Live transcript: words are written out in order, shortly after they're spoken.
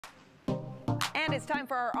And it's time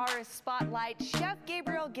for our artist spotlight. Chef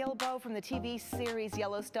Gabriel Guilbeau from the TV series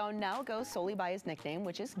Yellowstone now goes solely by his nickname,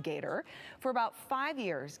 which is Gator. For about 5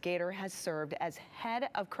 years, Gator has served as head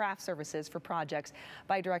of craft services for projects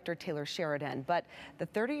by director Taylor Sheridan. But the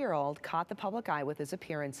 30-year-old caught the public eye with his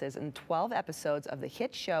appearances in 12 episodes of the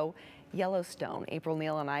hit show Yellowstone. April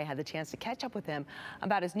Neale and I had the chance to catch up with him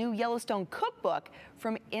about his new Yellowstone cookbook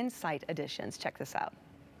from Insight Editions. Check this out.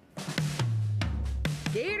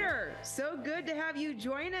 Gator, so good to have you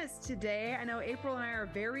join us today. I know April and I are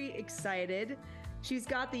very excited. She's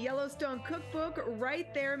got the Yellowstone cookbook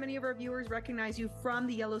right there. Many of our viewers recognize you from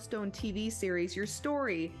the Yellowstone TV series. Your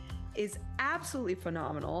story is absolutely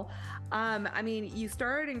phenomenal. I mean, you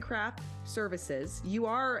started in craft services. You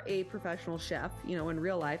are a professional chef, you know, in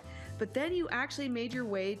real life, but then you actually made your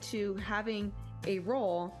way to having a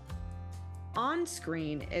role on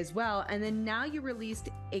screen as well. And then now you released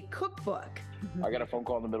a cookbook. I got a phone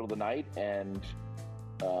call in the middle of the night and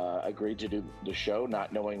agreed to do the show,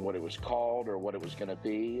 not knowing what it was called or what it was going to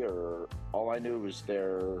be, or all I knew was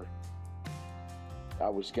I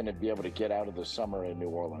was going to be able to get out of the summer in New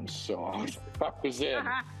Orleans. So I was in.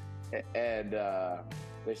 And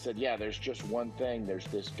they said, yeah, there's just one thing. There's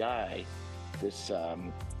this guy,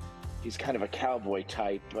 he's kind of a cowboy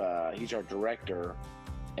type. He's our director,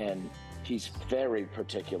 and he's very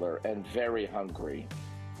particular and very hungry.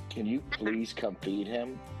 Can you please come feed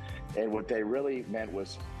him? And what they really meant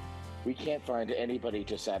was, we can't find anybody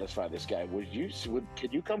to satisfy this guy.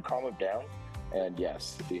 Could you come calm him down? And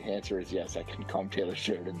yes, the answer is yes, I can calm Taylor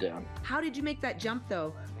Sheridan down. How did you make that jump,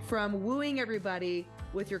 though, from wooing everybody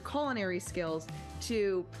with your culinary skills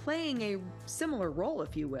to playing a similar role,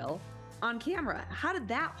 if you will, on camera? How did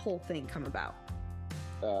that whole thing come about?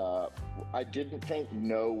 I didn't think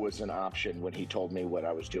no was an option when he told me what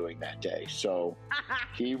I was doing that day. So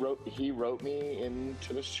he wrote me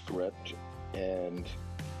into the script, and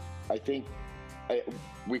I think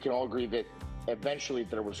we can all agree that eventually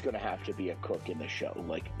there was going to have to be a cook in the show.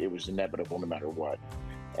 Like, it was inevitable no matter what.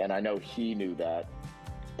 And I know he knew that.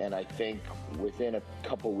 And I think within a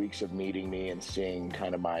couple weeks of meeting me and seeing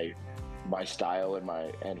kind of my style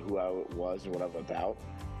and who I was and what I'm about,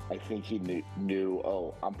 I think he knew,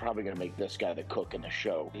 oh, I'm probably going to make this guy the cook in the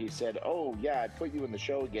show. He said, oh, yeah, I put you in the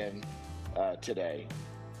show again today.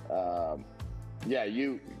 Yeah,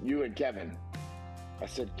 you and Kevin. I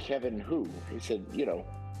said, Kevin who? He said, you know,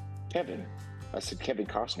 Kevin. I said, Kevin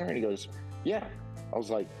Costner? And he goes, yeah. I was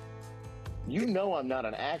like, you know I'm not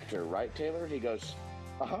an actor, right, Taylor? He goes,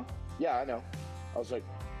 uh-huh. Yeah, I know. I was like,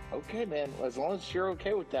 okay, man, as long as you're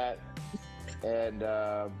okay with that. And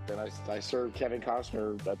then I served Kevin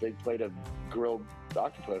Costner a big plate of grilled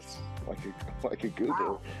octopus, like a guru,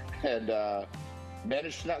 wow. And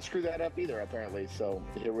managed to not screw that up either, apparently. So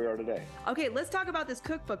here we are today. Okay, let's talk about this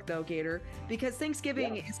cookbook, though, Gator, because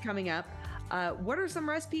Thanksgiving is coming up. What are some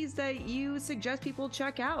recipes that you suggest people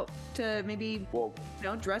check out to maybe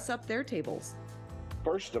dress up their tables?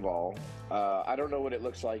 First of all, I don't know what it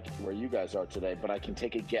looks like where you guys are today, but I can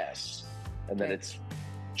take a guess, and then it's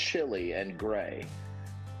chilly and gray.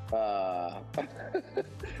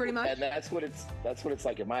 Pretty much. And that's what it's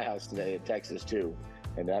like in my house today in Texas too,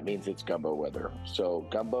 and that means it's gumbo weather. So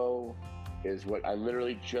gumbo is what I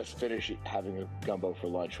literally just finished having a gumbo for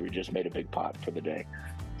lunch. We just made a big pot for the day.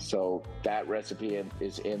 So that recipe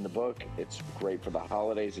is in the book. It's great for the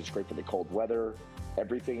holidays. It's great for the cold weather.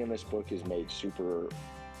 Everything in this book is made super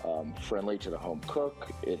friendly to the home cook.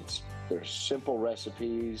 There's simple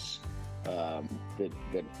recipes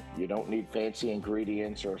that you don't need fancy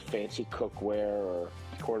ingredients or fancy cookware or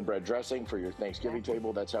cornbread dressing for your Thanksgiving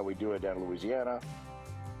table. That's how we do it down in Louisiana.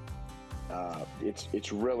 It's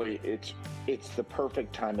the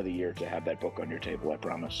perfect time of the year to have that book on your table, I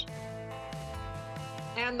promise.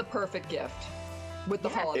 And the perfect gift with the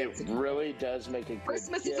holidays. It really does make a good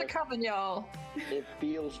Christmas gift. is a-coming, y'all. It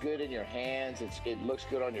feels good in your hands. It looks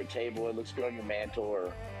good on your table. It looks good on your mantle,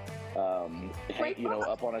 or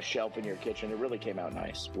up on a shelf in your kitchen. It really came out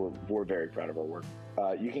nice. We're very proud of our work.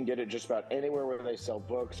 You can get it just about anywhere where they sell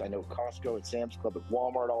books. I know Costco and Sam's Club and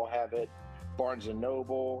Walmart all have it. Barnes and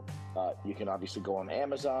Noble. You can obviously go on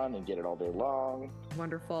Amazon and get it all day long.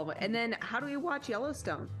 Wonderful. And then how do we watch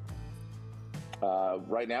Yellowstone?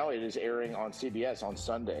 Right now it is airing on CBS on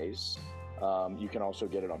Sundays. You can also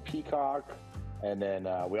get it on Peacock. And then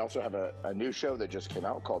we also have a new show that just came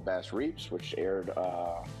out called Bass Reeps, which aired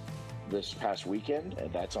this past weekend,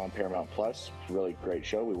 and that's on Paramount Plus. Really great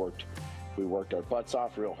show. We worked our butts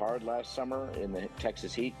off real hard last summer in the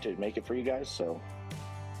Texas heat to make it for you guys.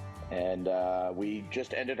 And we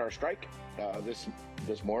just ended our strike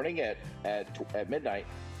this morning at midnight.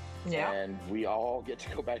 Yeah. And we all get to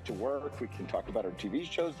go back to work. We can talk about our TV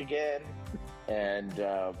shows again. And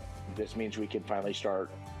this means we can finally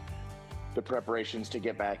start the preparations to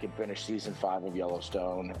get back and finish season 5 of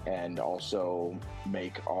Yellowstone, and also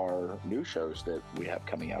make our new shows that we have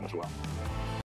coming out as well.